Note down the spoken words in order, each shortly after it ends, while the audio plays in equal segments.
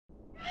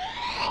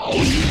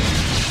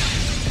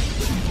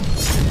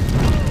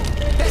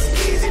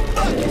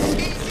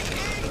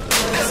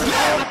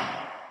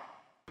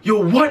Yo,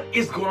 what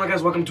is going on,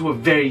 guys? Welcome to a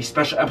very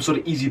special episode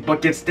of Easy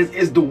Buckets. This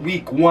is the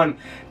week 1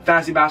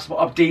 fantasy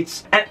basketball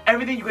updates and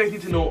everything you guys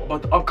need to know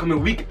about the upcoming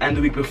week and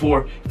the week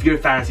before for your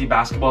fantasy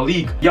basketball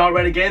league. Y'all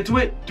ready to get into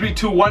it? 3,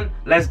 2, 1,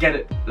 let's get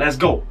it. Let's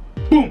go.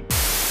 Boom.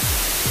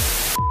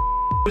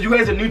 If you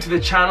guys are new to the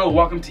channel,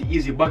 welcome to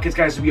Easy Buckets,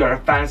 guys. We are a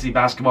fantasy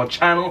basketball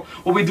channel.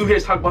 What we do here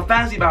is talk about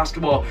fantasy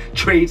basketball,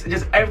 trades, and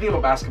just everything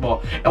about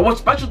basketball. And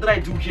what's special that I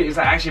do here is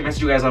I actually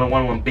message you guys on a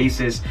one-on-one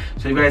basis.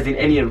 So if you guys need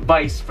any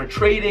advice for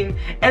trading,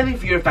 anything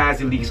for your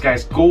fantasy leagues,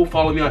 guys, go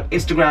follow me on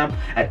Instagram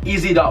at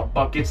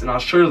easy.buckets, and I'll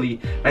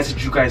surely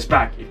message you guys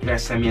back if you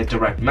guys send me a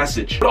direct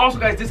message. But also,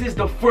 guys, this is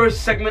the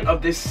first segment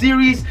of this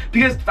series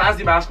because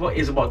fantasy basketball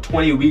is about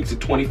 20 weeks to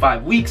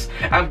 25 weeks.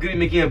 I'm going to be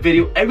making a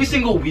video every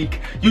single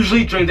week,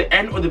 usually during the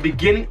end or the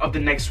beginning of the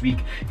next week,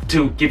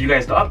 to give you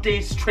guys the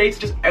updates, trades,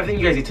 just everything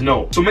you guys need to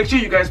know. So make sure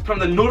you guys put on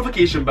the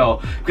notification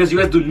bell because you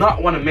guys do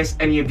not want to miss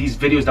any of these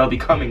videos that will be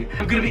coming.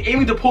 I'm going to be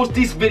aiming to post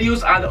these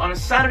videos either on a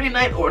Saturday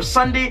night or a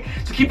Sunday,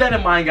 so keep that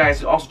in mind, guys,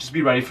 and also just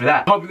be ready for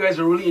that. I hope you guys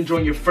are really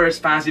enjoying your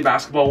first fantasy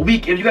basketball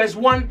week. If you guys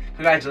won,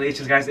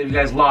 congratulations, guys. If you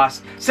guys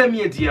lost, send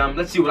me a DM.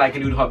 Let's see what I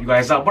can do to help you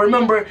guys out. But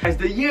remember, guys,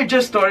 the year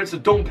just started, so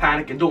don't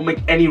panic and don't make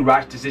any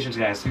rash decisions,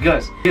 guys,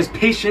 because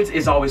patience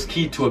is always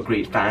key to a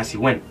great fantasy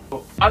win.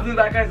 So, other than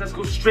that, guys, let's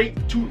go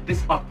straight to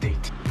this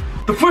update.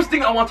 The first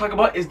thing I want to talk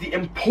about is the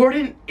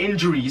important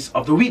injuries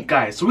of the week,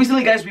 guys. So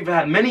recently, guys, we've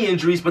had many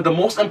injuries, but the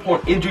most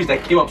important injuries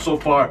that came up so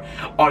far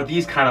are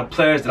these kind of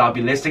players that I'll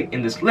be listing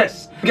in this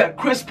list. We got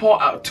Chris Paul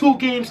out 2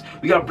 games,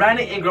 we got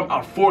Brandon Ingram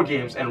out 4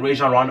 games, and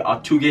Rajon Rondo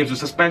out 2 games with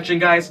suspension,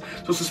 guys.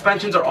 So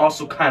suspensions are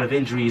also kind of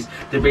injuries.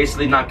 They're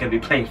basically not going to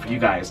be playing for you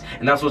guys,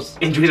 and that's what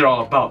injuries are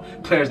all about.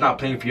 Players not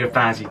playing for your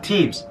fantasy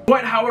teams.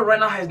 Dwight Howard right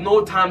now has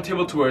no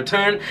timetable to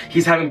return.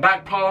 He's having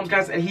back problems,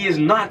 guys, and he is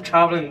not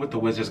traveling with the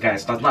Wizards,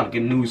 guys. So that's not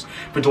good news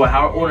for Dwight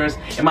Howard owners.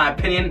 In my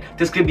opinion,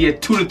 this could be a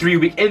 2 to 3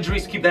 week injury,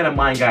 so keep that in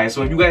mind, guys.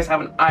 So if you guys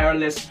have an IR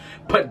list,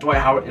 put Dwight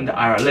Howard in the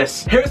IR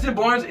list. Harrison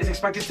Barnes is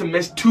expected to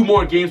miss 2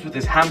 more games with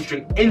his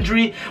hamstring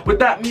injury. What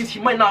that means, he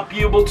might not be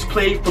able to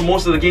play for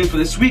most of the games for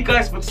this week,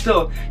 guys, but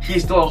still,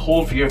 he's still a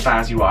hold for your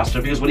fantasy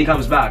roster because when he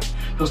comes back,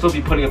 he'll still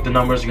be putting up the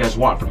numbers you guys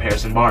want from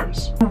Harrison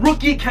Barnes.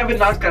 Rookie Kevin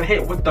Knox got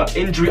hit with the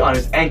injury on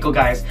his ankle,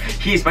 guys.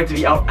 He's expected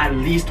to be out at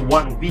least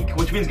 1 week,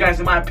 which means, guys,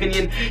 in my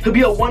opinion, he'll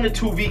be out 1 to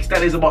 2 weeks.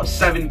 That is about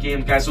 7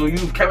 games, guys. So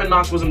Kevin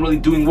Knox wasn't really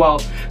doing well.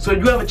 So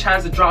if you have a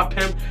chance to drop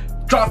him,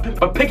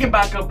 but pick him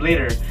back up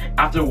later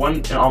after 1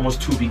 and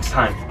almost 2 weeks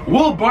time.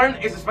 Will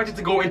Barton is expected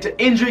to go into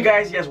injury,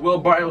 guys. Yes, Will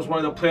Barton was one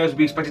of the players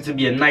we expected to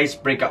be a nice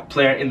breakout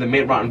player in the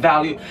mid-round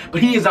value,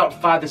 but he is out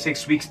 5 to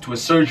 6 weeks to a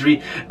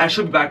surgery and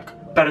should be back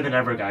better than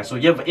ever, guys. So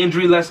you have an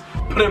injury list,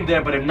 put him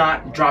there, but if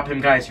not, drop him,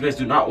 guys. You guys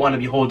do not want to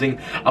be holding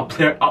a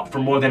player out for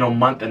more than a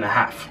month and a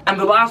half. And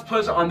the last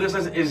person on this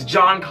list is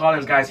John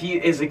Collins, guys. He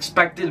is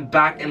expected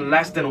back in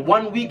less than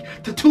 1 week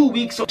to 2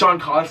 weeks. So John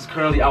Collins is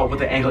currently out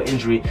with an ankle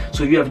injury.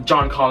 So if you have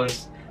John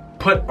Collins,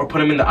 put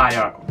him in the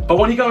IR. But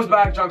when he comes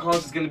back, John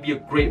Collins is going to be a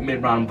great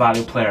mid-round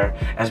value player,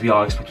 as we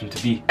all expect him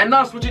to be. And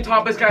now, switching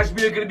topics, guys,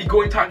 we are going to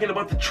be talking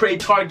about the trade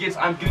targets.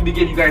 I'm going to be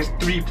giving you guys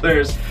 3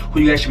 players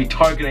who you guys should be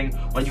targeting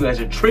when you guys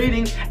are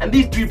trading. And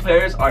these 3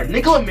 players are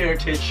Nikola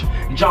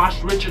Mirotic,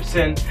 Josh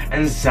Richardson,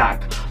 and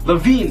Zach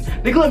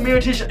LaVine. Nikola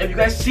Mirotic, if you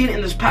guys seen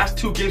in this past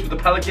 2 games with the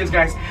Pelicans,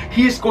 guys,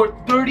 he has scored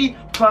 30+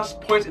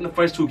 points in the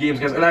first 2 games,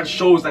 guys, and that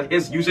shows that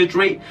his usage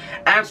rate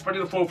and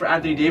spreading the floor for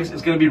Anthony Davis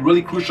is going to be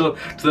really crucial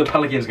to the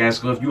Pelicans, guys.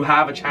 So if you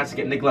have a chance to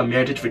get Nikola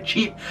Mirotic for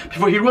cheap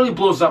before he really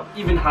blows up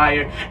even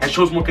higher and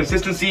shows more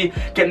consistency,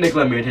 get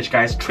Nikola Mirotic,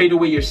 guys. Trade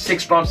away your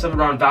 6-round,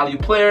 7-round value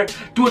player,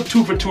 do a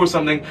 2 for 2 or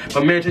something,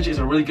 but Mirotic is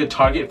a really good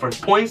target for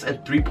points and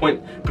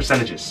 3-point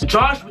percentages.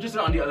 Josh Richardson,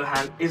 on the other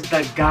hand, is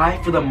the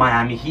guy for the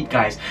Miami Heat,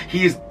 guys.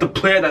 He is the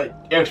player that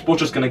Eric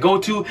Spoelstra is going to go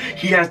to.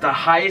 He has the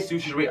highest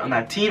usage rate on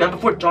that team, and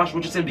before Josh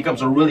Richardson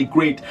becomes a really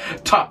great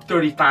top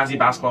 30 fantasy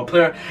basketball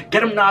player,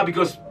 get him now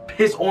because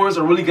his owners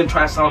are really going to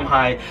try to sell him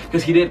high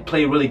because he did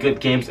play really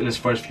good games in his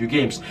first few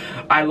games.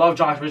 I love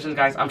Josh Richardson,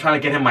 guys. I'm trying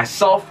to get him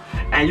myself.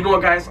 And you know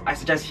what, guys? I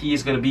suggest he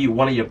is going to be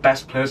one of your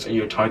best players in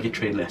your target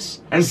trade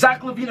list. And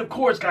Zach LaVine, of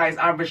course, guys,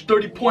 averaged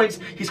 30 points.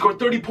 He scored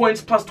 30 points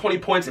plus 20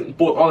 points in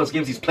all his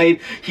games he's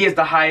played. He has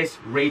the highest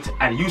rate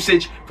and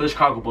usage for the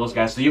Chicago Bulls,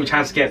 guys. So you have a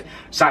chance to get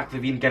Zach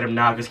LaVine, get him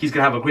now because he's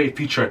going to have a great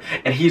future.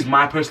 And he's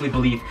my personally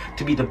belief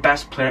to be the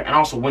best player and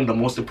also win the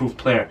most improved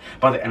player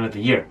by the end of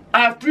the year. I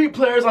have 3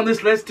 players on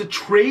this list to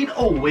trade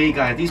away,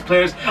 guys. These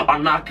players are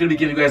not going to be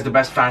giving you guys the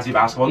best fantasy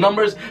basketball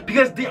numbers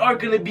because they are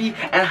going to be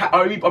and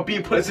are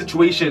being put in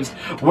situations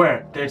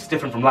where it's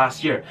different from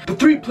last year. The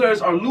 3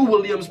 players are Lou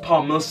Williams,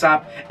 Paul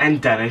Millsap,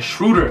 and Dennis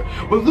Schroeder.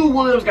 With Lou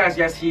Williams, guys,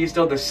 yes, he is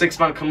still the 6th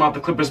man coming off the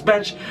Clippers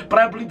bench, but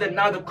I believe that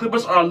now the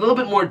Clippers are a little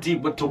bit more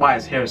deep with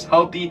Tobias Harris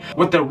healthy,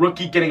 with the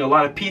rookie getting a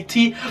lot of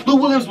PT. Lou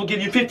Williams will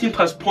give you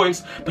 15+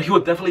 points, but he will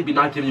definitely be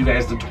not giving you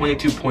guys the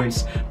 22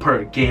 points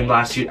per game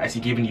last year as he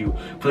given you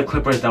for the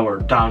Clippers that were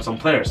down some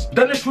players.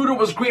 Dennis Dennis Schroeder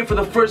was great for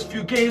the first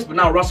few games, but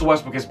now Russell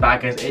Westbrook is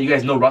back, guys. And you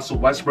guys know Russell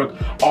Westbrook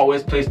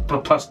always plays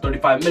plus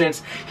 35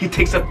 minutes. He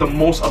takes up the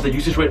most of the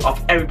usage rate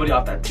of everybody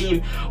off that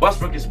team.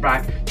 Westbrook is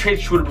back. Trade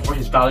Schroeder before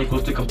his value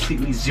goes to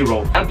completely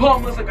zero. And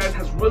Paul Millsap, guys,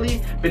 has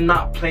really been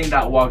not playing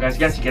that well, guys.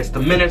 Yes, he gets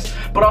the minutes,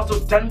 but also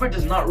Denver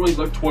does not really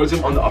look towards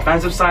him on the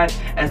offensive side,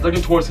 and is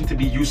looking towards him to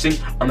be using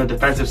on the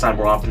defensive side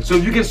more often. So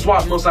if you can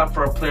swap Millsap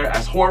for a player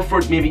as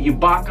Horford, maybe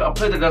Ibaka, a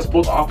player that does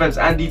both offense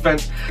and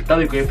defense,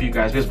 that'll be great for you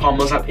guys, because Paul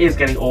Millsap is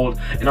getting old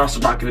and also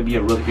not going to be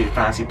a really great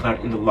fantasy player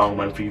in the long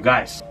run for you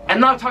guys.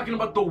 And now talking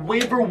about the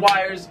waiver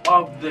wires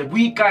of the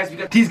week, guys,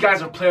 because these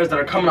guys are players that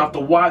are coming off the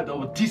wire that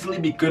will decently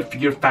be good for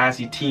your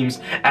fantasy teams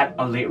at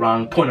a late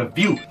round point of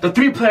view. The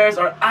three players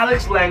are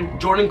Alex Len,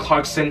 Jordan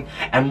Clarkson,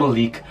 and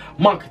Malik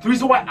Monk. The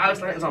reason why Alex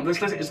Len is on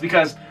this list is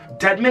because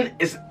Dedmon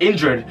is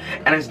injured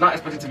and is not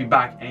expected to be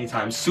back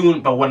anytime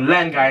soon. But when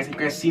Len, guys, you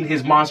guys seen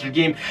his monster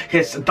game,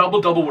 his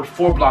double-double with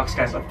 4 blocks,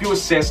 guys, a few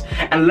assists,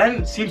 and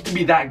Len seems to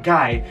be that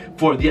guy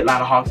for the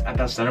Atlanta Hawks at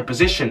that center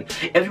position.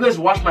 If you guys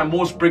watched my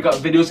most breakout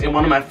videos in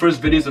one of my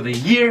first videos of the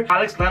year,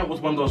 Alex Len was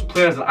one of those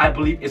players that I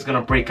believe is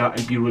gonna break out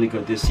and be really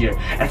good this year.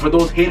 And for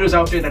those haters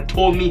out there that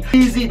told me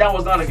easy, that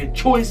was not a good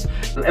choice,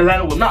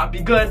 Len will not be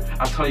good,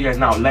 I'm telling you guys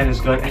now, Len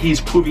is good, and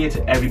he's proving it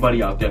to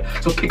everybody out there.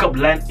 So pick up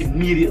Len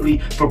immediately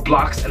for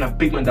blocks and a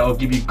big man that will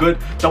give you good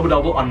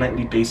double-double on a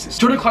nightly basis.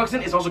 Jordan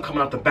Clarkson is also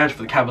coming off the bench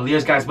for the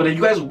Cavaliers, guys, but if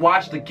you guys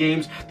watch the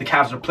games the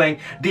Cavs are playing,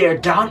 they are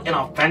down an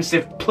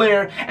offensive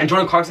player, and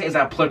Jordan Clarkson is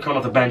that player coming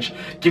off the bench,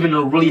 giving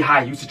a really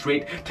high usage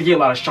rate, taking a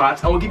lot of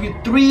shots, and will give you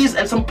threes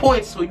and some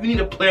points. So you need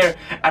a player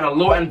at a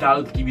low-end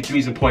value to give you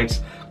threes and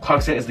points.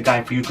 Clarkson is the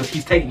guy for you because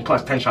he's taking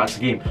plus 10 shots a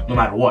game no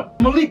matter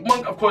what. Malik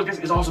Monk, of course, guys,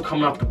 is also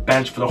coming off the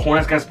bench for the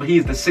Hornets, guys, but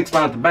he's the 6th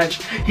man at the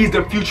bench. He's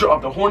the future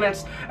of the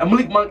Hornets, and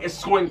Malik Monk is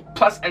scoring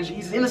plus, and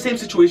he's in the same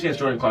situation as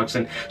Jordan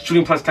Clarkson,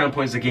 shooting plus 10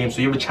 points a game.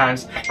 So you have a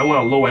chance and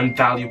want a low-end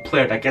value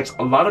player that gets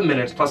a lot of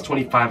minutes, plus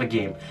 25 a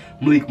game.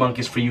 Malik Monk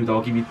is for you. That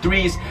will give you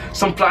threes,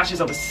 some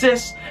flashes of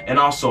assists, and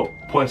also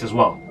points as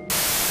well.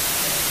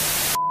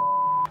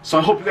 So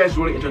I hope you guys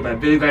really enjoyed that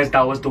video, guys.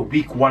 That was the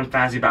week 1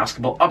 fantasy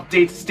basketball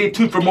update. Stay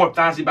tuned for more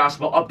fantasy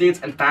basketball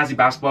updates and fantasy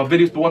basketball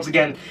videos. But once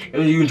again,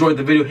 if you enjoyed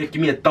the video, give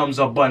me a thumbs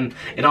up button,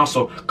 and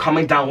also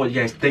comment down what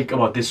you guys think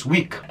about this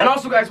week. And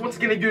also, guys, once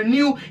again, if you're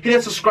new, hit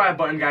that subscribe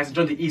button, guys, and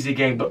join the Easy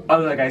Gang. But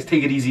other than that, guys,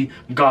 take it easy.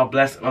 God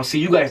bless, and I'll see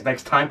you guys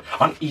next time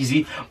on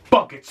Easy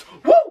Buckets.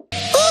 Woo!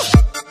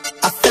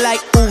 I feel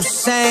like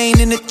Usain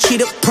in the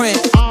cheetah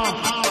print.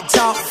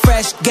 Talk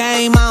fresh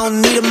game, I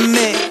don't need a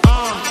minute.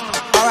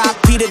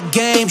 R.I.P. the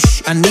game,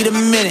 I need a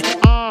minute.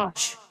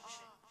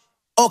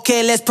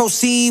 Okay, let's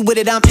proceed with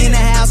it. I'm in the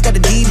house, got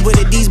the deed with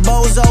it. These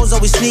bozos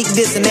always sneak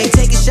this and they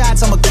taking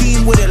shots. I'm a key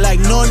with it,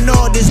 like no,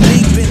 this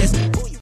league business.